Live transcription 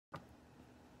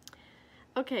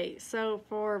Okay, so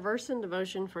for verse and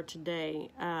devotion for today,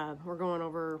 we're going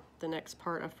over the next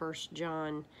part of 1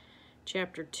 John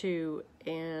chapter 2,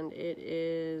 and it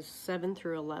is 7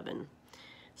 through 11.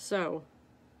 So,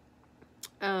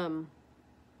 let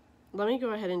me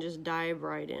go ahead and just dive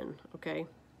right in, okay?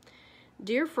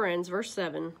 Dear friends, verse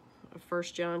 7 of 1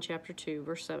 John chapter 2,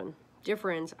 verse 7. Dear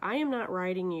friends, I am not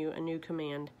writing you a new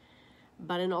command,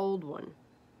 but an old one,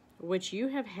 which you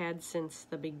have had since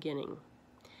the beginning.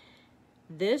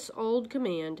 This old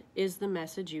command is the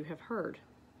message you have heard.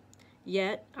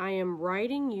 Yet I am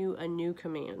writing you a new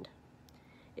command.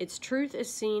 Its truth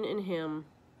is seen in him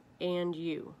and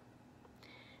you,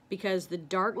 because the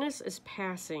darkness is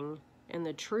passing and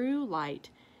the true light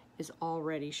is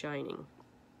already shining.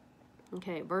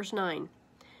 Okay, verse 9.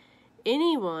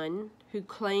 Anyone who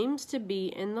claims to be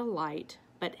in the light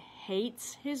but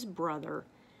hates his brother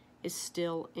is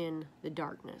still in the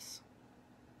darkness.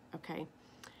 Okay,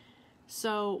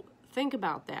 so think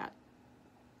about that.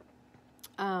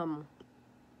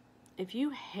 If you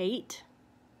hate,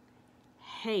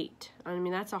 I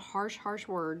mean, that's a harsh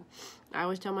word. I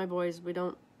always tell my boys, we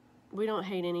don't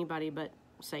hate anybody but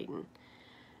Satan.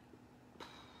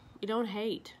 You don't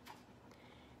hate.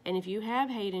 And if you have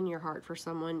hate in your heart for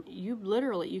someone, you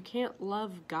can't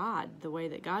love God the way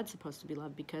that God's supposed to be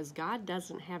loved, because God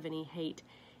doesn't have any hate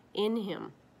in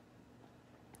him.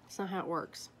 That's not how it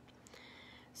works.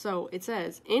 So it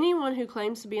says, anyone who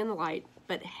claims to be in the light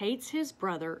but hates his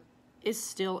brother is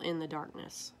still in the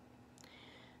darkness.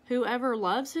 Whoever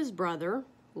loves his brother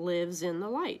lives in the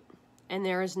light, and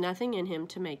there is nothing in him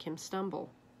to make him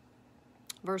stumble.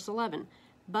 Verse 11,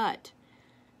 but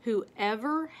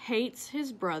whoever hates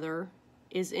his brother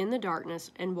is in the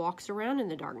darkness and walks around in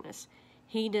the darkness.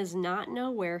 He does not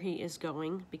know where he is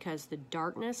going because the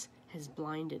darkness has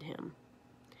blinded him.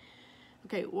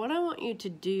 Okay, what I want you to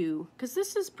do, because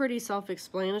this is pretty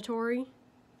self-explanatory,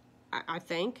 I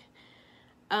think.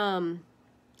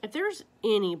 If there's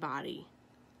anybody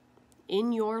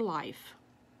in your life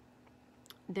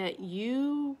that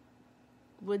you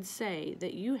would say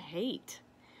that you hate,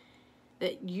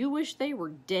 that you wish they were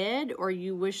dead, or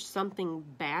you wish something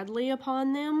badly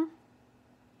upon them,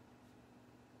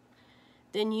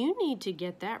 then you need to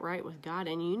get that right with God,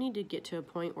 and you need to get to a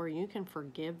point where you can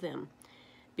forgive them.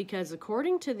 Because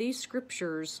according to these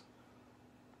scriptures,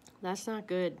 that's not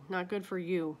good. Not good for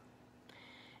you.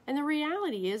 And the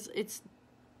reality is,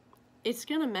 it's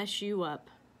going to mess you up.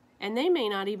 And they may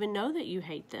not even know that you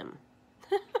hate them.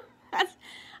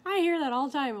 I hear that all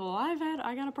the time. Well, I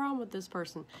got a problem with this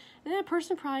person. And that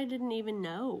person probably didn't even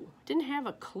know. Didn't have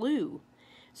a clue.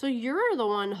 So you're the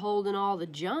one holding all the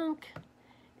junk.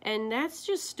 And that's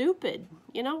just stupid.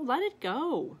 Let it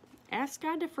go. Ask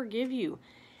God to forgive you.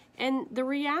 And the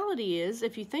reality is,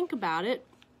 if you think about it,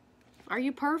 are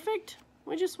you perfect?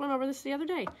 We just went over this the other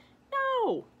day.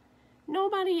 No.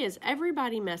 Nobody is.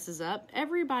 Everybody messes up.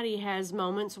 Everybody has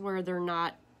moments where they're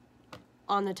not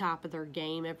on the top of their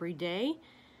game every day.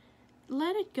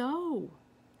 Let it go.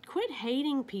 Quit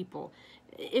hating people.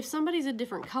 If somebody's a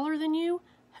different color than you,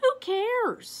 who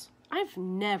cares? I've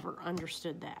never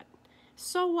understood that.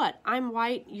 So what? I'm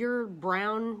white, you're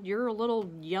brown, you're a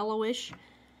little yellowish.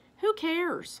 Who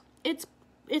cares?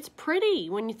 It's pretty.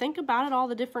 When you think about it, all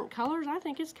the different colors, I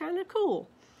think it's kind of cool.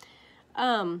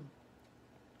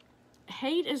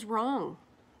 Hate is wrong.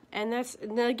 And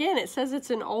again, it says it's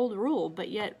an old rule, but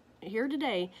yet here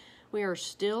today, we are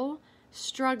still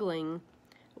struggling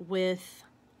with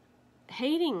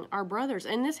hating our brothers.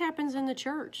 And this happens in the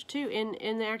church too,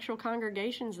 in the actual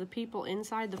congregations, the people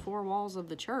inside the four walls of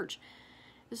the church.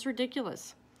 It's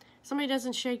ridiculous. Somebody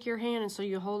doesn't shake your hand, and so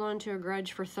you hold on to a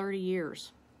grudge for 30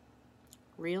 years.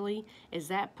 Really? Is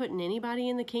that putting anybody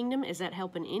in the kingdom? Is that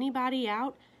helping anybody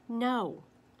out? No.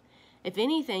 If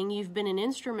anything, you've been an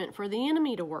instrument for the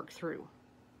enemy to work through.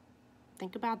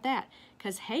 Think about that,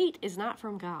 because hate is not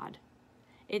from God.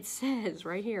 It says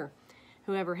right here,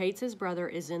 whoever hates his brother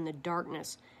is in the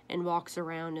darkness and walks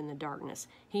around in the darkness.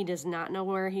 He does not know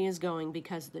where he is going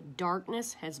because the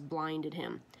darkness has blinded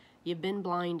him. You've been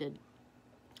blinded.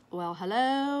 Well,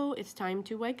 hello, it's time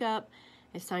to wake up.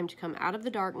 It's time to come out of the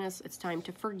darkness. It's time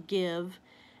to forgive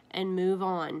and move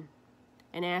on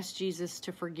and ask Jesus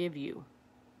to forgive you.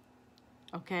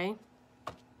 Okay?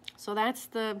 So that's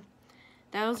the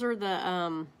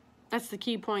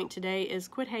key point today, is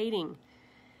quit hating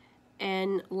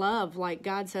and love like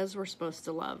God says we're supposed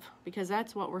to love, because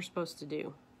that's what we're supposed to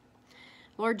do.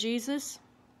 Lord Jesus,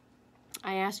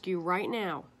 I ask you right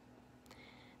now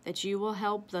that you will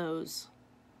help those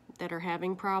that are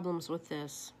having problems with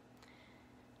this.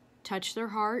 Touch their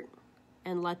heart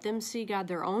and let them see, God,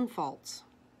 their own faults.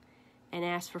 and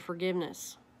ask for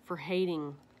forgiveness for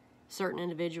hating certain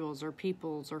individuals or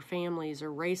peoples or families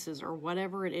or races or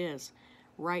whatever it is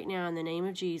right now in the name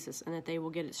of Jesus, and that they will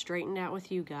get it straightened out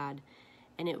with you, God,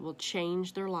 and it will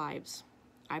change their lives.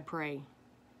 I pray.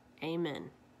 Amen.